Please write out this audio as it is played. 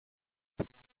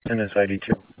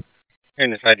NSID2.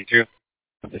 NSID2.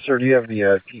 Yes, sir. Do you have the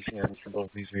TCNs for both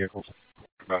these vehicles?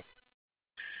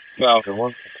 Falcon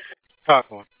 1.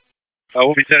 Falcon 1.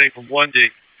 We'll be sending from 1D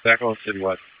back on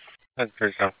Citywide. That's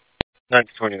pretty sound. 9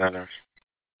 to 29 hours.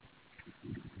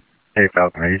 Hey,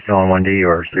 Falcon, are you still on 1D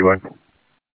or Citywide?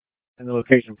 And the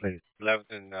location, please.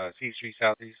 11th and C Street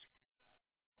Southeast.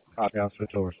 Copy, I'll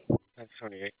switch over. That's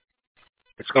 28.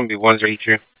 It's going to be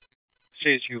 102.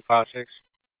 CSU 56.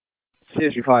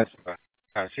 CSU 5.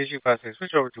 CSU 56.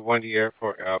 Switch over to 1D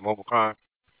Airport, mobile crime.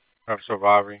 Officer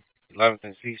Robbery. 11th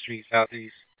and C Street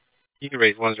Southeast. You can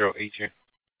raise 108 here.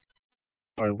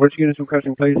 All right, which units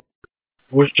requesting, please?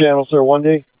 Which channel, sir?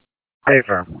 1D? Hey,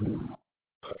 firm.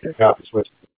 Okay, copy, switch.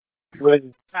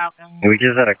 Ready? Falcon. We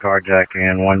just had a carjacking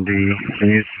in 1D. Can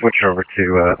you switch over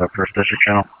to the First District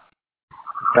channel?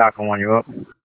 Falcon 1, you up?